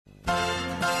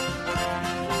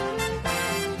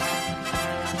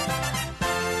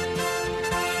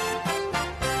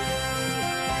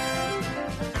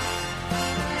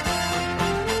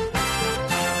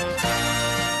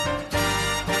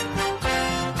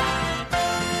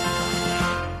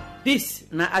This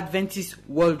na Adventist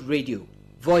World Radio,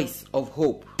 Voice of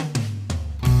Hope.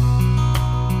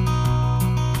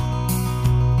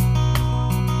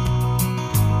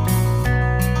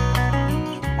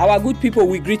 Our good people,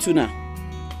 we greet you now.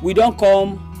 We don't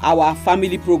come our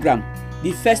family program,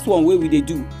 the first one where we dey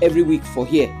do every week for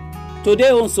here. Today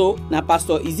also, na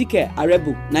Pastor Ezekiel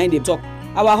Arebu, na dey talk.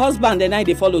 Our husband and I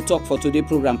dey follow talk for today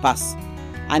program pass.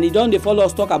 And he don dey follow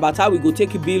us talk about how we go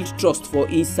take build trust for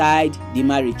inside the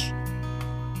marriage.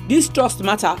 This trust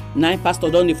matter, na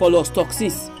Pastor don dey follow us talk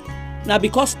since. Na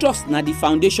because trust na the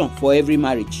foundation for every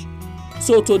marriage.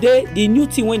 So today, the new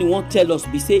thing when he want tell us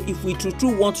be say if we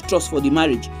true want trust for the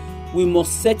marriage, we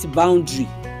must set boundary.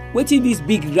 Wetin this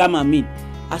big grammar mean?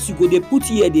 As you go dey put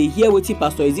here, dey hear wetin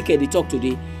Pastor Ezekiel dey talk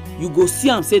today, you go see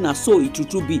am say na so it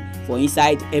true be for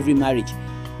inside every marriage.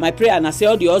 My prayer na say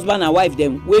all the husband and wife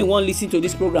them wey wan listen to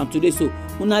this program today, so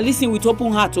una listen with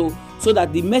open heart so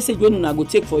that the message wey una go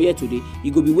take for here today, e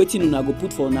go be wetin una go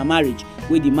put for una marriage,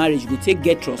 wey the marriage go take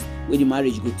get trust, wey the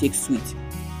marriage go take sweet.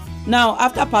 Now,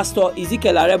 after Pastor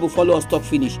Ezekiel Arebu follow us talk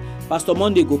finish, Pastor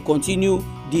Monday go continue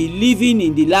the living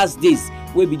in the last days,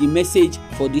 wey be the message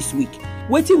for this week.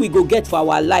 Wetin we go get for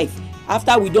our life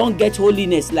after we don get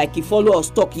holiness like he follow us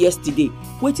talk yesterday?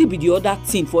 Wetin be the other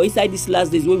thing for inside this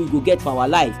last days wey we go get for our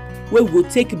life, wey we go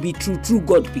take be true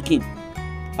God pikin?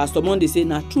 Pastor Monday say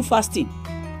na true fasting.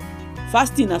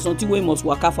 Fasting na something wey must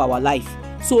waka for our life.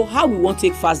 So how we wan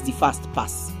take fast the fast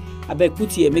pass? Abeg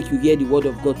put here make you hear the word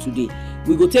of God today.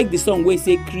 We go take the song wey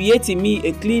say create in me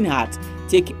a clean heart,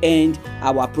 take end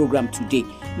our program today.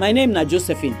 My name na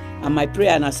Josephine, and my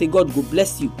prayer na say God go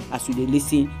bless you as you dey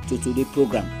listen to today's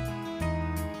program.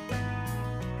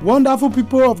 Wonderful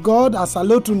people of God, I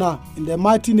salute you now in the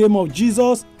mighty name of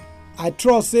Jesus. I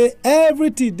trust say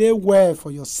everything dey well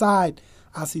for your side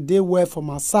as it dey well for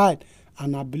my side,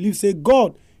 and I believe say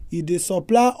God he dey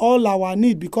supply all our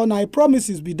need because na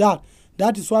promises be that.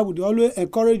 That is why we dey always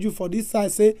encourage you for this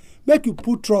side, say make you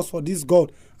put trust for this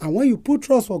God, and when you put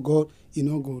trust for God, he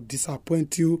no go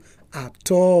disappoint you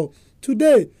at all.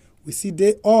 Today we see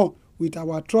dey on with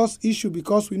our trust issue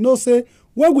because we know say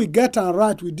when we get am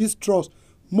right with this trust,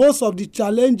 most of the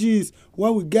challenges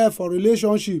when we get for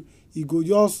relationship, e go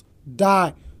just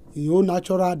die in your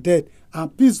natural death,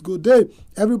 and peace go dey.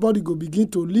 Everybody go begin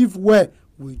to live well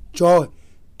with joy.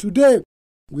 Today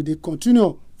we dey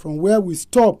continue from where we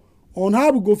stop on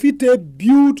how we go fit take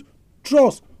build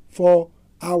trust for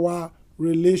our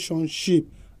relationship.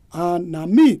 And na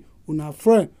me, una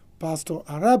friend, Pastor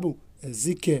Arebu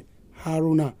Ezekiel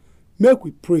Haruna. Make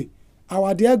we pray.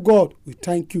 Our dear God, we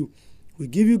thank you. We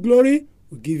give you glory,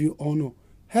 we give you honor.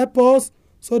 Help us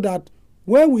so that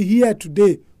when we hear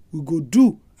today, we go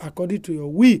do according to your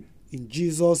will. In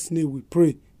Jesus' name we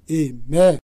pray.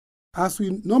 Amen. As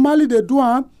we normally dey do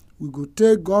am, we go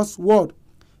take God's word.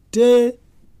 Take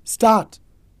start.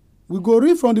 We go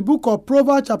read from the book of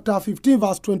Proverbs chapter 15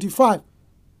 verse 25.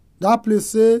 That place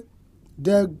say,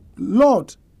 the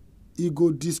Lord, he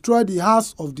go destroy the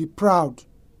house of the proud,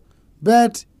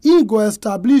 but he go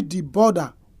establish the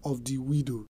border of the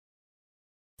widow.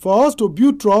 For us to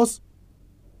build trust,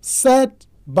 set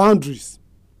boundaries.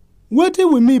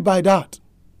 Wetin we mean by that?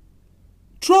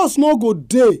 Trust no go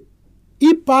dey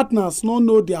if partners no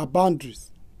know their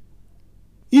boundaries.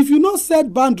 If you no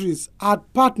set boundaries as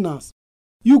partners,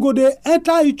 you go dey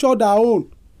enter each other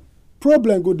own,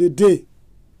 problem go dey.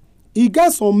 E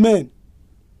get some men,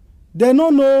 they no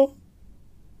know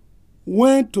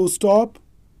when to stop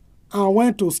and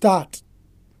when to start.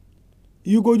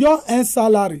 You go just earn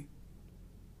salary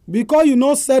because you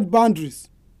no set boundaries,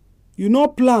 you no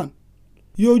plan,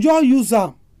 you just use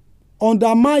am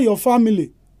undermine your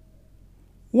family.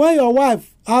 When your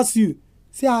wife ask you,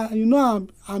 say,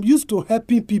 I'm used to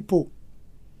helping people.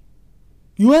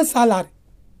 You earn salary,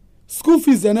 school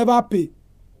fees they never pay,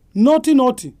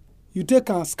 nothing. You take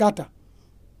and scatter.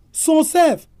 Some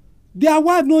self, their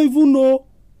wife no even know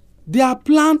their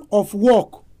plan of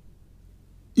work.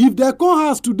 If they come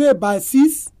house today by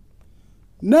 6,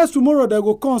 next tomorrow they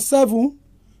go come 7,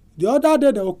 the other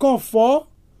day they will come 4.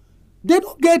 They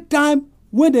don't get time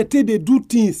when they take they do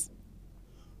things.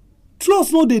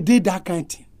 Trust no dey that kind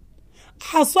of thing.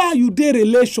 As far as you dey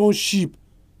relationship,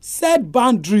 set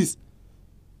boundaries.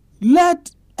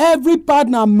 Let every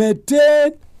partner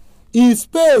maintain in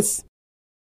space.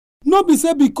 No be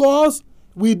say because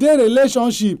we dey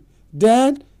relationship,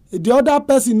 then the other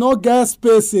person no get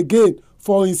space again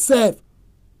for himself.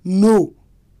 No.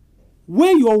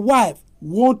 When your wife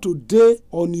want to dey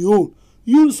on your own,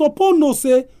 you suppose know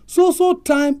say so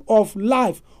time of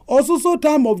life or so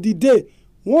time of the day,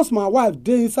 once my wife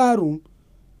dey inside room,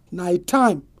 na a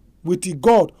time with the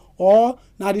God or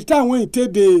na the time when you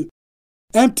take the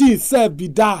empty itself be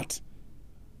that.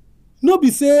 No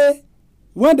be say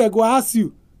when they go ask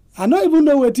you, I no even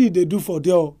know wetin they do for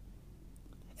there.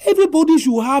 Everybody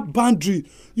should have boundaries.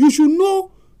 You should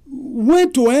know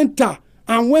when to enter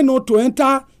and when not to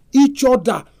enter each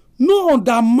other. No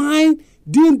undermine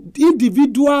the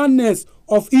individualness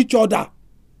of each other.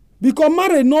 Because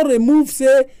marriage not remove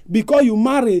say because you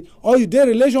marry or you dey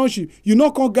relationship you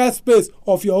no come get space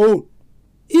of your own.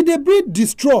 E dey breed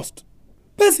distrust.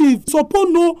 Person suppose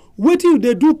know wetin you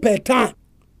dey do per time.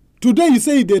 Today you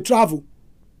say you dey travel.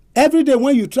 Every day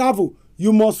when you travel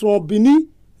you must from Benin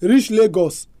reach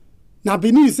Lagos. Na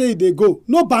Benin you say you dey go.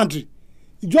 No boundary.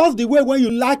 Just the way when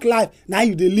you like life na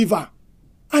you dey live am.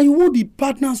 And you want the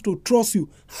partners to trust you.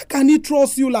 How can he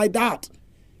trust you like that?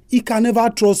 He can never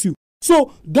trust you.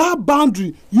 So that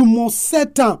boundary you must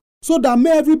set am so that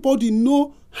make everybody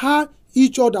know how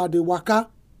each other dey waka.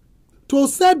 To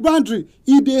set boundary,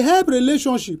 e dey help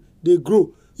relationship dey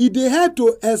grow. E dey help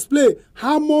to explain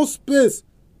how much space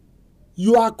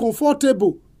you are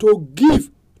comfortable to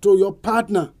give to your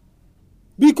partner.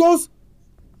 Because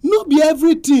no be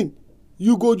everything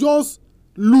you go just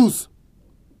lose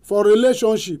for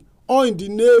relationship or in the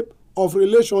name of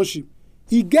relationship.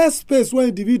 E get space wey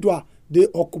individual dey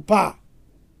occupy.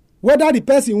 Whether the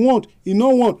person want, he no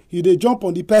want, you dey jump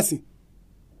on the person.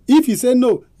 If you say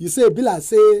no, you say be like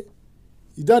say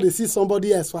you don dey see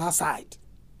somebody else for outside.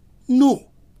 No.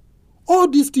 All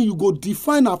these things you go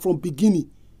define am from beginning.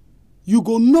 You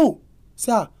go know,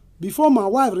 sir, before my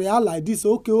wife react like this,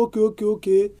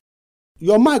 okay.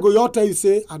 Your mind go just tell you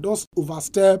say, I don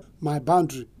overstep my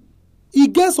boundary. E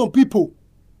get some people,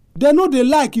 they no dey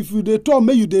like if you dey talk,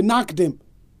 make you dey knack them.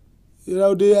 You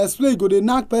know, they explain, go dey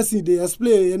knack person, they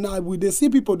explain, and we dey see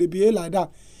people dey behave like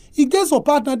that. E get some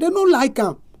partner, they no like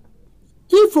am.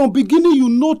 If from beginning you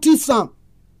notice am,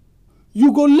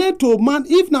 you go learn to man.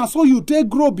 If na so you take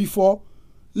grow before,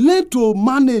 learn to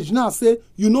manage now. Say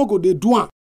you no go dey do am,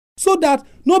 so that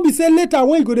no be say later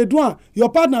when you go dey do am, your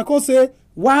partner come say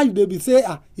why you dey be say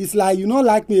it's like you no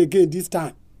like me again this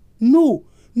time. No,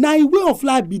 na a way of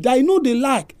life be that. You know they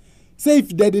like say if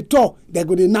they dey talk, they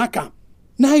go dey knack am.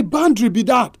 Na a boundary be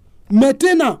that.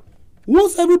 Maintain am.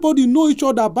 Once everybody know each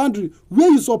other boundary, where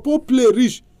you suppose play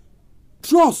reach,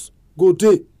 trust go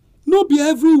dey. No be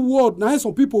every word na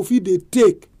some people fit dey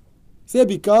take. Say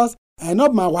because I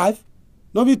not my wife,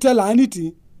 no be tell her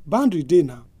anything. Boundary dey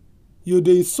now. You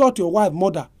dey insult your wife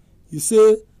mother. You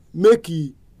say make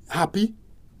he happy.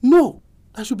 No,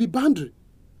 that should be boundary.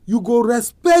 You go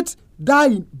respect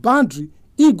that boundary.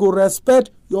 He go respect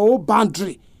your own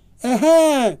boundary.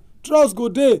 Trust go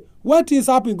dey. When things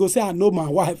happen, go say I know my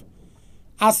wife.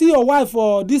 I see your wife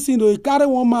for this thing. You carry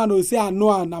one man, you say I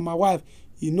know her, na my wife.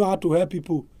 You know how to help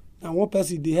people. And one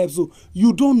person they help. So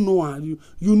you don't know her.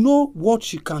 You know what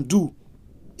she can do.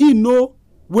 He know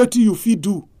what you fit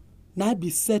do. Now be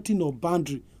setting a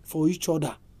boundary for each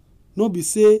other. Not be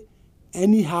say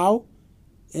anyhow,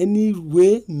 any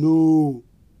way, no.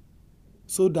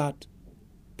 So that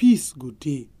peace go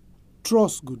dey,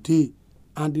 trust go dey,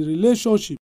 and the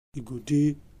relationship go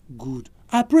dey good.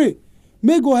 I pray,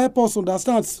 may God help us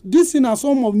understand. This thing are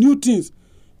some of new things,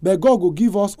 but God will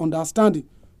give us understanding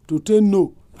to take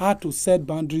know how to set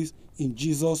boundaries in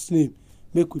Jesus' name.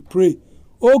 Make we pray.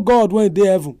 Oh God, when they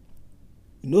heaven,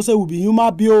 you know say we be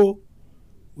human beings,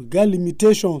 we get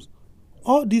limitations.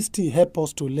 All these things help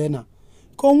us to learn am.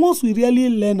 Because once we really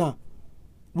learn am,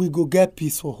 we go get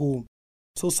peace for home.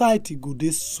 Society go dey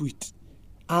sweet,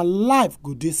 and life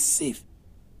go dey safe.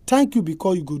 Thank you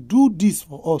because you go do this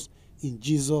for us in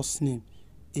Jesus' name.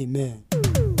 Amen.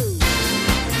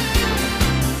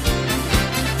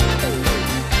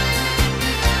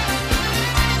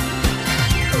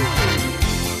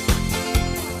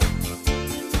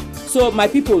 So my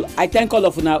people, I thank all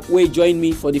of una wey join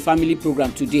me for the family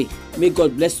program today. May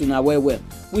God bless una well.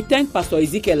 We thank Pastor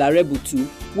Ezekiel Arebu too,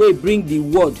 wey bring the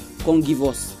word come give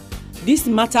us. This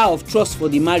matter of trust for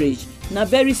the marriage na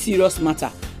very serious matter,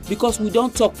 because we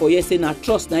don talk for here say na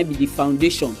trust na be the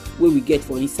foundation wey we get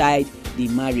for inside the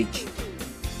marriage.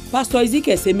 Pastor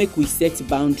Ezekiel say make we set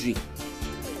boundary.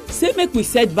 Say make we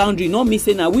set boundary no mean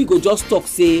say na we go just talk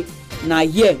say na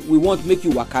here we want make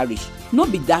you waka reach. No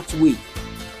be that way.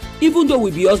 Even though we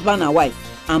be husband and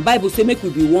wife, and Bible say make we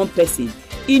be one person,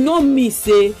 e no mean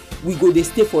say we go dey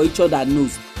stay for each other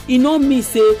nose. E no mean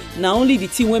say na only the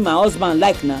thing wey my husband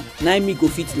like na me go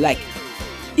fit like.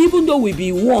 Even though we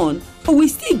be one, we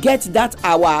still get that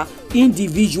our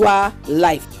individual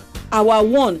life. Our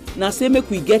one na say make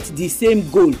we get the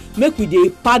same goal, make we dey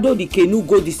paddle the canoe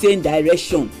go the same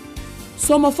direction.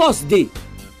 Some of us dey,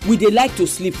 we dey like to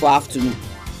sleep for afternoon.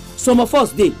 Some of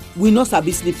us we no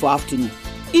sabi sleep for afternoon.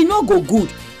 E no go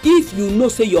good if you know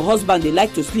say your husband dey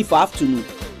like to sleep for afternoon.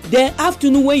 Then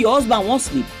afternoon when your husband wan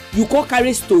sleep, you come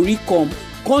carry story come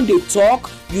dey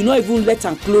talk, you no even let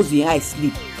am close im eye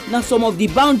sleep. Na some of the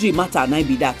boundary matter na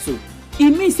be that. So e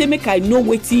mean say make I know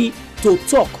wetin to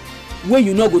talk when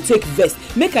you no go take vex,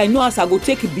 make I know as I go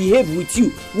take behave with you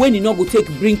when you no go take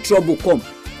bring trouble come.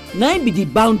 Na be the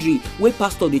boundary wey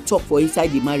pastor dey talk for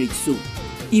inside the marriage. So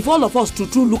if all of us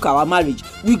true look our marriage,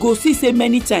 we go see say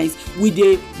many times we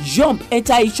dey jump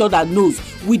enter each other nose,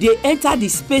 we dey enter the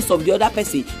space of the other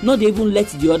person, not even let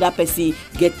the other person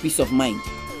get peace of mind.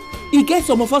 E get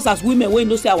some of us as women wey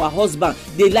know say our husband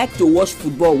dey like to watch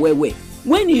football well.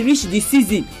 When e reach the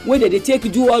season wey dey take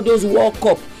do all those World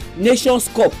Cup, Nations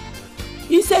Cup,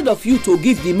 instead of you to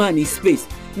give the man his space,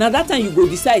 na that time you go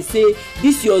decide say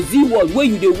this your Z World wey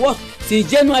you dey watch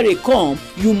since January come,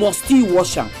 you must still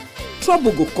watch am.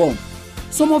 Trouble go come.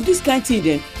 Some of this kind thing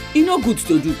dem, e no good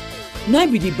to do. Na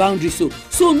be the boundary. So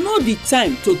know the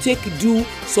time to take do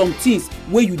some things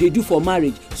wey you dey do for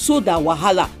marriage, so that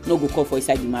wahala no go come for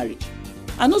inside the marriage.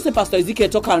 I know say Pastor Ezekiel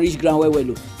talk and reach ground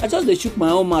well. I just dey shook my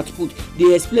own mouth put,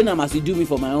 dey explain am as e do me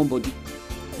for my own body.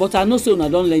 But I know say una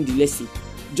don learn the lesson,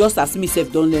 just as me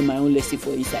sef don learn my own lesson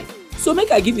for inside. So make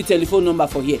I give you telephone number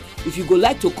for here. If you go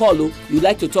like to call you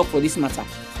like to talk for this matter,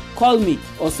 call me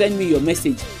or send me your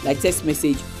message like text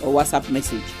message or WhatsApp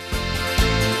message.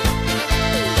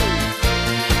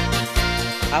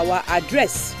 Our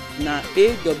address na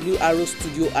AWR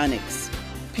Studio Annex,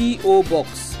 P.O.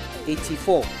 Box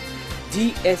 84,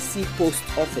 DSC Post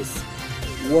Office,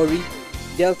 Warri,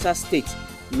 Delta State,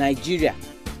 Nigeria.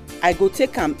 I go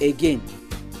take am again.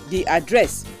 The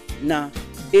address na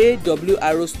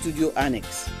AWR Studio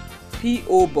Annex,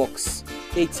 P.O. Box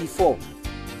 84,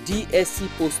 DSC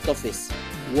Post Office,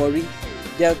 Warri,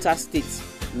 Delta State,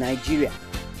 Nigeria.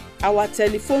 Our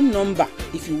telephone number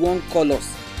if you wan call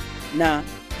us na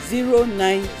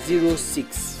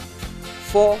 0906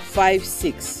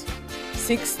 456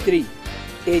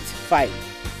 6385.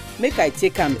 Make I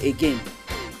take am again.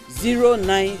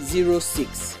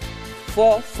 0906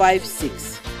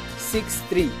 456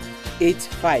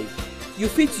 6385. You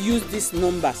fit use this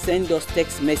number send us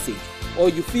text message, or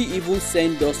you fit even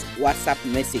send us WhatsApp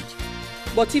message.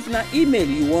 But if na email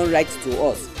you wan write to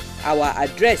us, our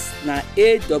address na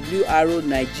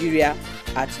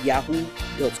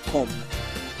awrnigeria@yahoo.com.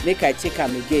 Make I take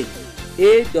am again.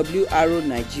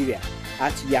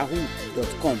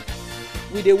 awrnigeria@yahoo.com.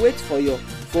 We dey wait for your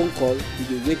phone call, we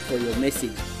dey wait for your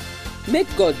message. Make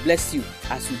God bless you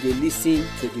as you dey listen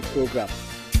to the program.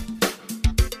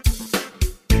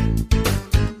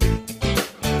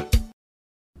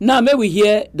 Now may we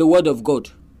hear the word of God.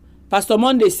 Pastor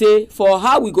Monday say, for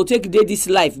how we go take dey this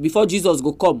life before Jesus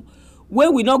go come,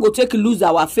 when we not go take lose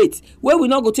our faith, when we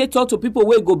not go take talk to people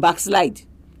wey go backslide.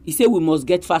 He say we must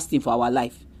get fasting for our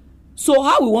life. So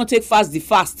how we want take fast the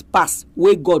fast pass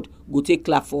wey God go take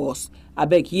clap for us?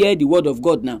 Abeg hear the word of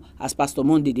God now as Pastor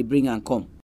Monday dey bring and come.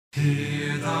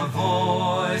 Hear the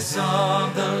voice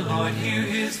of the Lord, hear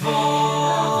his voice.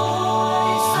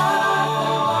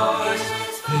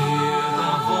 Hear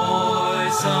the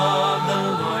voice of the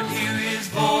Lord, hear his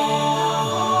voice.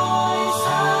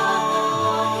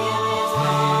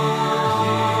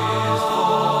 Hear his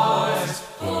voice.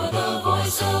 For the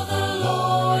voice of the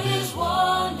Lord is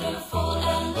wonderful,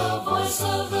 and the voice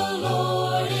of the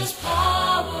Lord is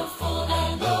powerful,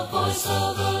 and the voice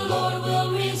of the Lord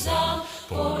will resound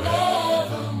forevermore.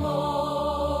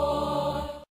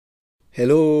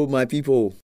 Hello, my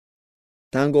people.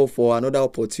 Thank God for another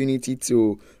opportunity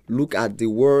to look at the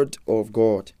word of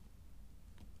God.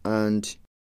 And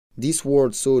this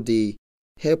word, so they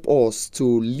help us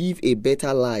to live a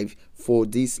better life for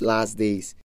these last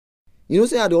days. You know,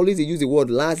 say I always use the word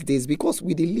last days because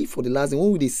we dey live for the last days.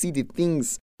 When we dey see the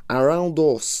things around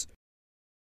us,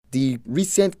 the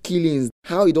recent killings,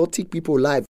 how it all take people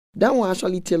life, that one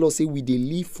actually tell us say we dey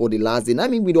live for the last day. I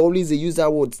mean, we always dey use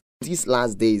that word these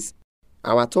last days.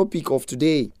 Our topic of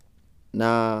today,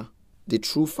 na the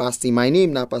true fasting. My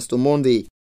name na Pastor Monday.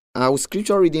 Our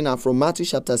scripture reading are from Matthew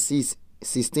chapter 6,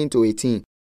 16 to 18.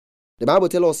 The Bible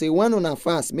tell us say when una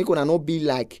fast, make una not be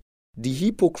like the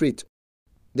hypocrite.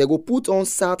 They go put on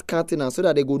sad countenance so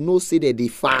that they go know say that they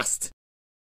fast.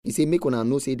 He say make una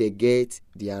know say they get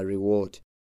their reward.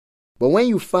 But when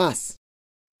you fast,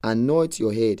 anoint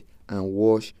your head and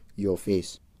wash your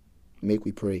face. Make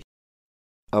we pray.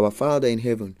 Our Father in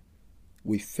heaven,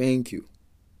 we thank you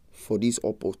for this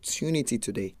opportunity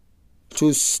today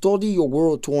to study your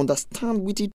word, to understand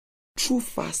what it true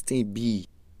fasting be.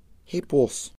 Help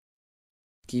us.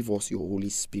 Give us your Holy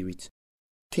Spirit.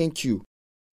 Thank you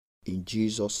In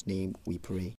Jesus' name we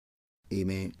pray.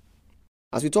 Amen.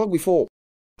 As we talked before,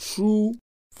 true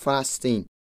fasting.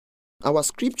 Our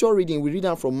scripture reading, we read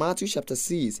down from Matthew chapter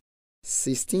 6,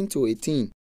 16 to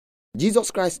 18. Jesus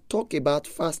Christ talked about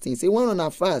fasting. Say, when una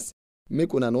fast,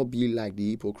 make una not be like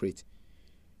the hypocrite.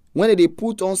 When they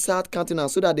put on sad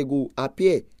countenance so that they go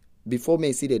appear before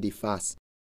men see that they fast,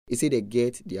 he say they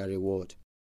get their reward.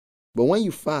 But when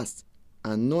you fast,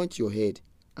 anoint your head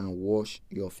and wash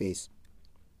your face.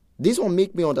 This will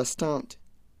make me understand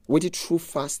what the true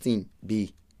fasting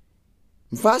be.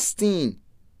 Fasting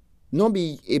not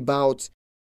be about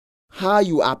how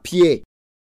you appear.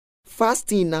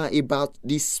 Fasting now about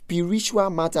the spiritual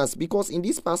matters, because in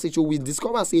this passage we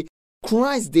discover say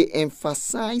Christ they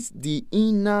emphasize the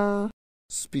inner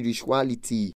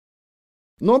spirituality,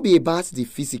 not be about the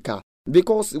physical.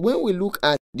 Because when we look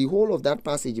at the whole of that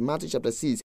passage in Matthew chapter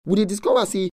 6, we discover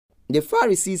say the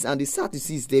Pharisees and the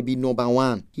Sadducees, they be number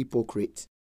one hypocrite.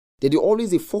 They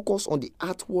always focus on the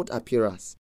outward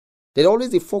appearance. They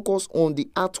always focus on the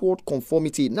outward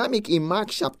conformity. Now make in Mark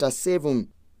chapter 7,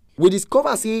 we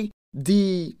discover say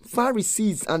the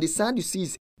Pharisees and the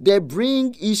Sadducees, they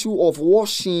bring issue of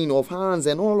washing of hands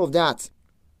and all of that.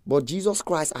 But Jesus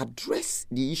Christ addressed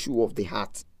the issue of the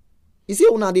heart. He said,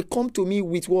 una they come to me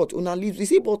with what? Una lips. He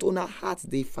said, but una hearts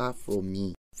they far from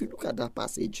me. If you look at that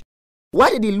passage, why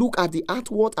did they look at the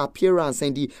outward appearance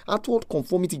and the outward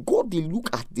conformity? God, they look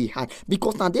at the heart.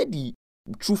 Because now they're the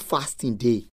true fasting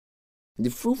day. The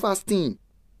true fasting,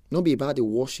 not be about the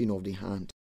washing of the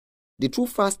hand. The true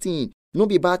fasting, not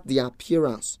be about the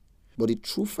appearance. But the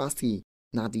true fasting,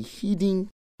 now the hidden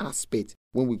aspect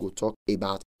when we go talk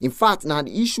about. In fact, now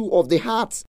the issue of the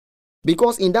heart.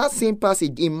 Because in that same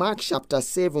passage in Mark chapter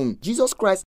 7, Jesus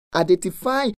Christ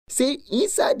identified, say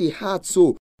inside the heart,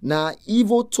 so now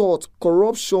evil thought,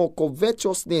 corruption,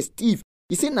 covetousness, thief.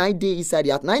 He said 9 days inside the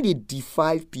heart, 9 they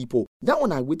defile people. That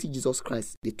one I waited Jesus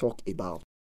Christ they talk about.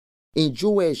 In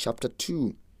Joel chapter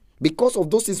 2, because of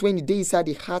those things when the day inside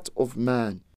the heart of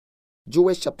man.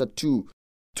 Joel chapter 2,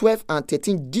 12 and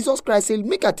 13, Jesus Christ said,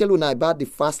 make I tell you now about the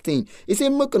fasting. He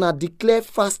said, make una declare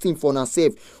fasting for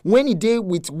yourself. When he day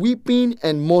with weeping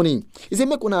and mourning. He said,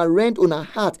 make una rend una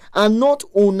heart and not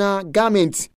una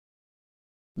garment.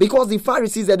 Because the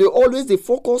Pharisees, that they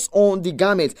focus on the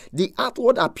garment, the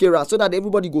outward appearance, so that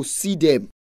everybody go see them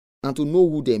and to know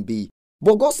who them be.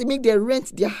 But God said, make them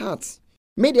rent their hearts.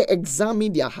 Make them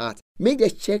examine their heart. Make them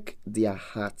check their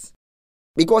heart.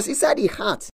 Because inside the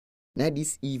heart, now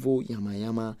this evil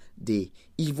yama day,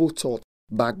 evil thought,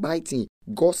 backbiting,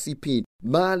 gossiping,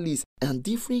 malice, and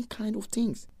different kind of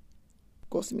things.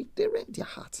 Because make they rent their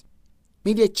heart.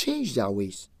 May they change their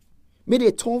ways. May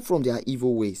they turn from their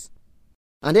evil ways.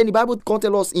 And then the Bible can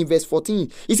tell us in verse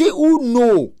 14, he say, who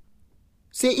know?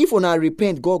 Say, if una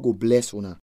repent, God go bless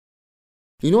una.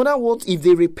 In other words, if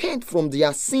they repent from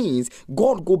their sins,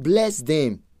 God go bless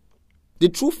them. The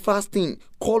true fasting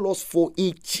call us for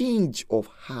a change of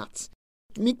heart.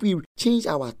 Make we change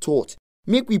our thought.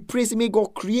 Make we praise. May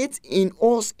God create in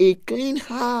us a clean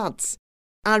heart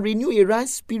and renew a right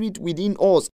spirit within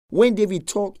us. When David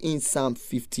talked in Psalm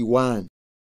 51,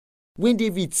 when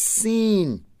David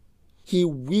sinned, he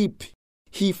weep,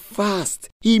 he fast,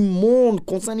 he mourned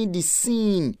concerning the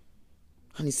sin.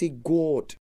 And he said,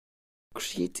 God,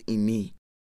 create in me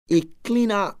a clean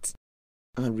heart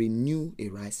and renew a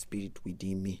right spirit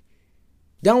within me.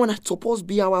 That one is supposed to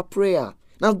be our prayer.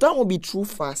 Now that will be true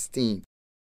fasting.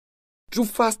 True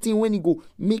fasting when it go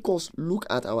make us look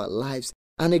at our lives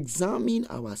and examine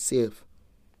ourselves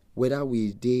whether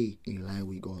we dey in line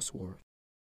with God's word.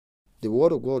 The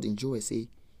word of God in Joel say,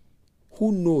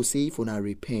 who knows say if una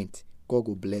repent, God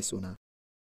will bless una.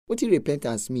 What did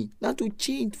repentance mean? Not to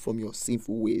change from your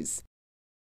sinful ways.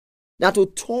 Not to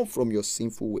turn from your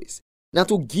sinful ways. Not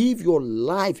to give your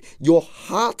life, your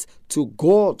heart to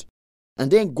God. And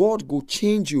then God go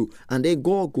change you. And then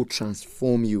God go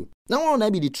transform you. Now,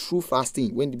 that be the true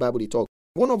fasting when the Bible they talk.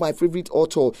 One of my favorite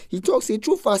authors, he talks, say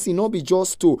true fasting not be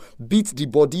just to beat the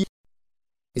body.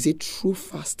 He say true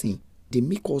fasting, they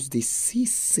make us they see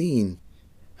sin.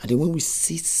 And then when we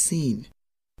see sin,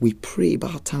 we pray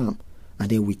about time. And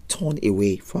then we turn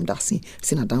away from that sin.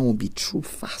 Saying that won't be true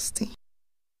fasting.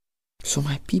 So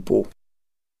my people,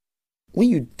 when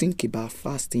you think about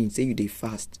fasting, say you dey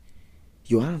fast,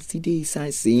 your hand still dey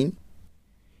inside sin,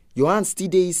 your hand still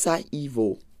dey inside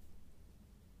evil.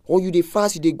 Or you dey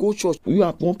fast, you dey go church, you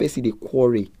have one person dey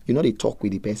quarrel, you know they talk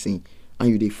with the person, and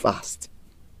you dey fast.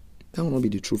 That will not be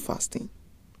the true fasting.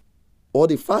 Or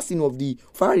the fasting of the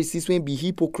Pharisees when be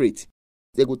hypocrite.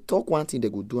 They go talk one thing, they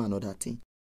go do another thing.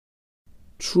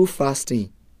 True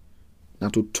fasting, now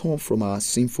to turn from our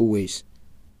sinful ways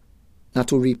Now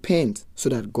to repent so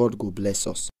that God will bless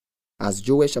us. As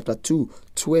Joel chapter 2,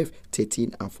 12,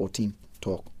 13 and 14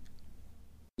 talk.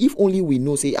 If only we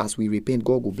know, say, as we repent,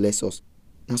 God will bless us.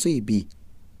 Now so it be.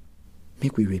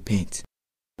 Make we repent.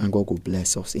 And God will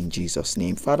bless us in Jesus'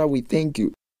 name. Father, we thank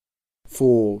you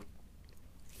for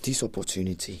this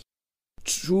opportunity.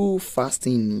 True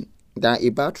fasting that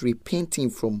about repenting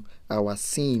from our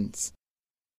sins.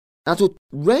 And to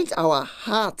rent our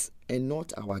heart and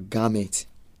not our garment.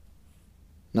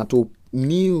 Now to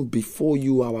kneel before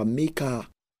you, our Maker,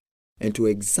 and to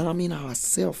examine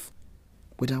ourselves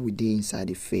whether we are inside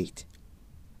the faith.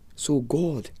 So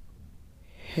God,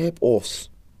 help us.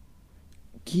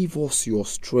 Give us your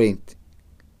strength.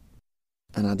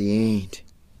 And at the end,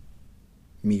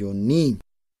 may your name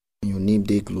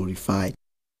be glorified.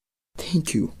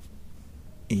 Thank you.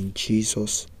 In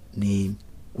Jesus' name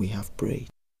we have prayed.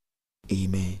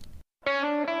 Amen.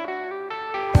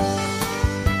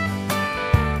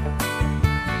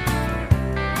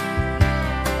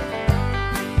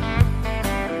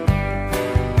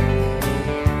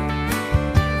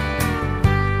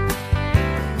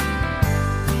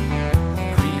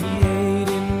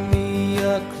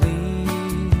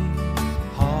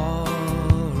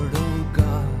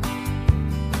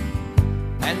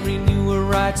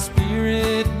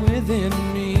 Spirit within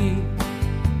me,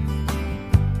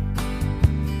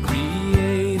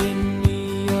 create in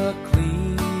me a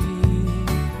clean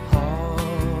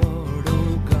heart,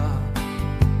 O God,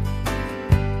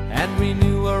 and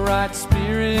renew a right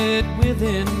spirit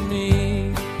within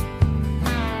me.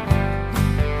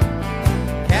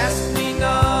 Cast me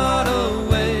not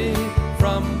away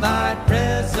from thy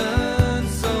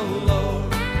presence, O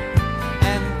Lord,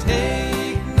 and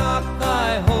take not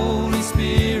thy Holy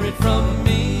Spirit from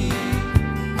me.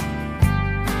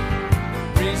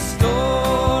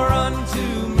 Restore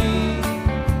unto me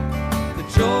the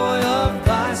joy of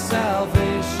thy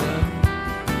salvation,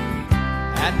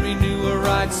 and renew a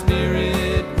right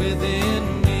spirit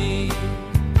within me.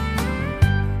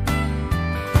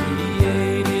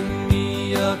 Create in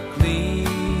me a clean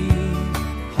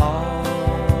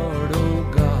heart, O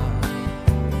God,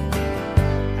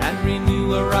 and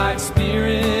renew a right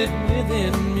spirit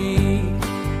within me.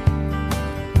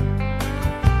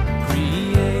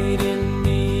 Create in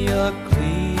me a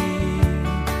clean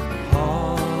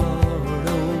heart,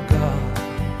 O God,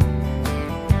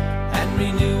 and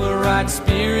renew a right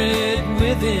spirit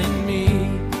within me.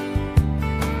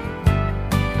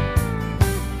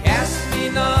 Cast me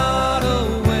not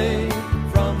away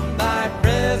from thy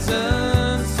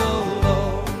presence, O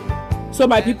Lord. So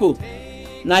my people,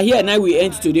 now here now we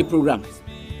end today's program.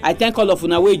 I thank all of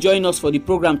una wey join us for the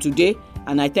program today,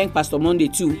 and I thank Pastor Monday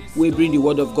too wey bring the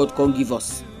word of God come give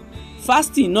us.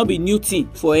 Fasting no be new thing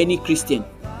for any Christian.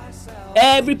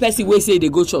 Every person wey say they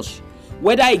go church,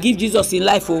 whether he give Jesus in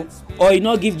life or he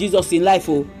not give Jesus in life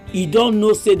he don't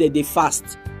know say that they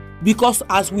fast. Because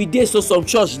as we dey so some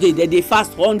church dey that they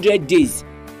fast 100 days.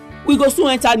 We go soon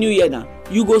enter new year now.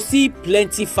 You go see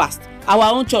plenty fast.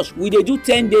 Our own church we dey do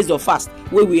 10 days of fast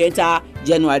when we enter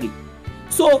January.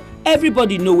 So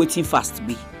everybody know wetin fast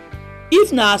be.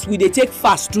 If na as we dey take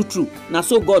fast true, na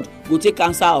so God go take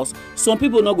answer us. Some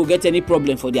people no go get any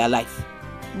problem for their life.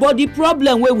 But the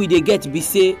problem wey we dey get be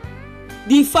say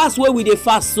the fast wey we dey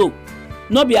fast so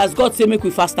no be as God say make we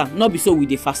fast am, no be so we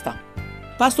dey fast am.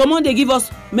 Pastor Monday give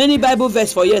us many Bible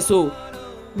verse for here so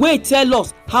wey tell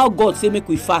us how God say make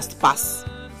we fast pass.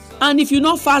 And if you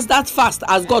no fast that fast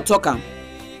as God talk am,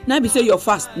 na be say your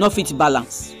fast no fit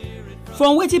balance.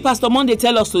 From wetin Pastor Monday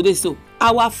tell us today so,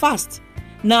 our fast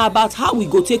na about how we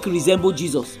go take resemble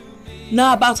Jesus.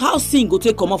 Na about how sin go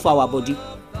take comot for our body.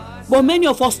 But many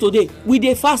of us today, we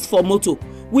dey fast for motor,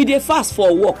 we dey fast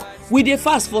for work, we dey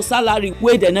fast for salary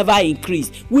wey dey never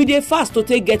increase, we dey fast to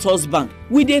take get husband,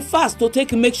 we dey fast to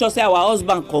take make sure say our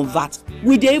husband convert,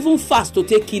 we dey even fast to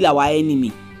take kill our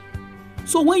enemy.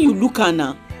 So when you look at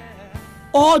now,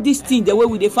 all these things the way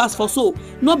we dey fast for so,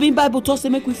 no be Bible talk say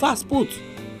make we fast put.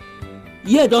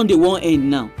 Year don dey wan end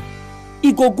now.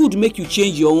 E go good make you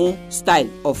change your own style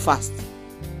of fast.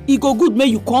 E go good make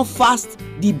you come fast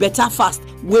the better fast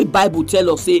wey Bible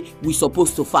tell us say we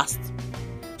supposed to fast.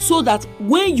 So that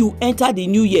when you enter the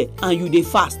new year and you dey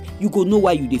fast, you go know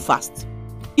why you dey fast.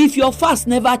 If your fast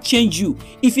never change you,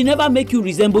 if e never make you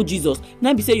resemble Jesus,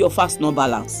 na be say your fast no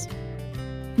balance.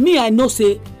 Me I know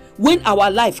say when our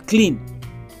life clean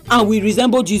and we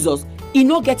resemble Jesus, e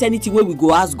no get anything wey we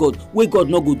go ask God wey God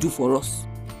no go do for us.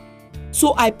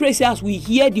 So I pray say as we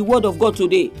hear the word of God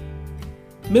today,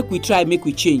 make we try, make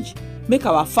we change, make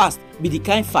our fast be the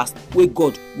kind fast wey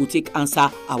God go take answer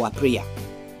our prayer.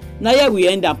 na here we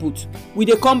end am put. We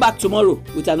dey come back tomorrow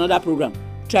with another program.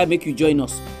 Try make you join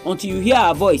us. Until you hear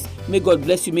our voice, may God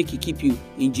bless you, make He keep you.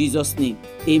 In Jesus' name,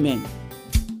 amen.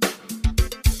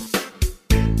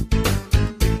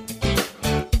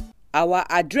 Our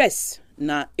address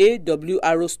na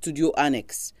AWR Studio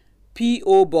Annex,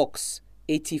 P.O. Box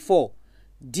 84,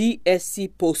 DSC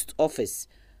Post Office,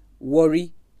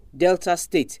 Warri, Delta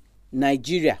State,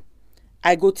 Nigeria.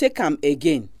 I go take am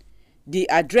again. The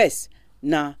address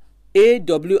na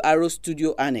AWR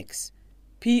Studio Annex,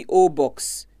 P.O.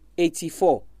 Box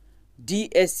 84,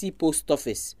 DSC Post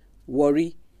Office,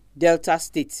 Warri, Delta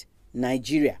State,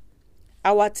 Nigeria.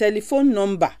 Our telephone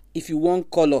number, if you wan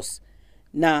call us,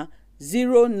 na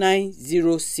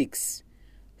 0906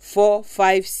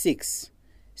 456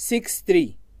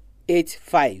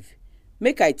 6385.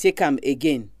 Make I take am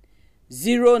again.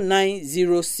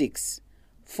 0906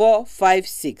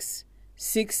 456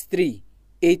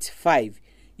 6385.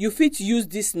 You fit use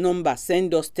this number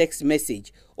send us text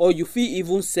message, or you fit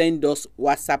even send us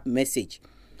WhatsApp message.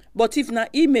 But if na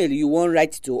email you wan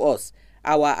write to us,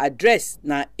 our address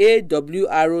na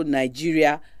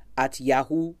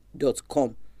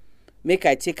awrnigeria@yahoo.com. Make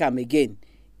I take am again.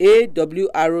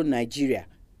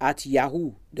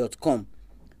 awrnigeria@yahoo.com.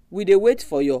 We dey wait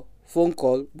for your phone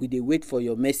call. We dey wait for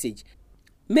your message.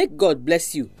 Make God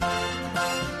bless you.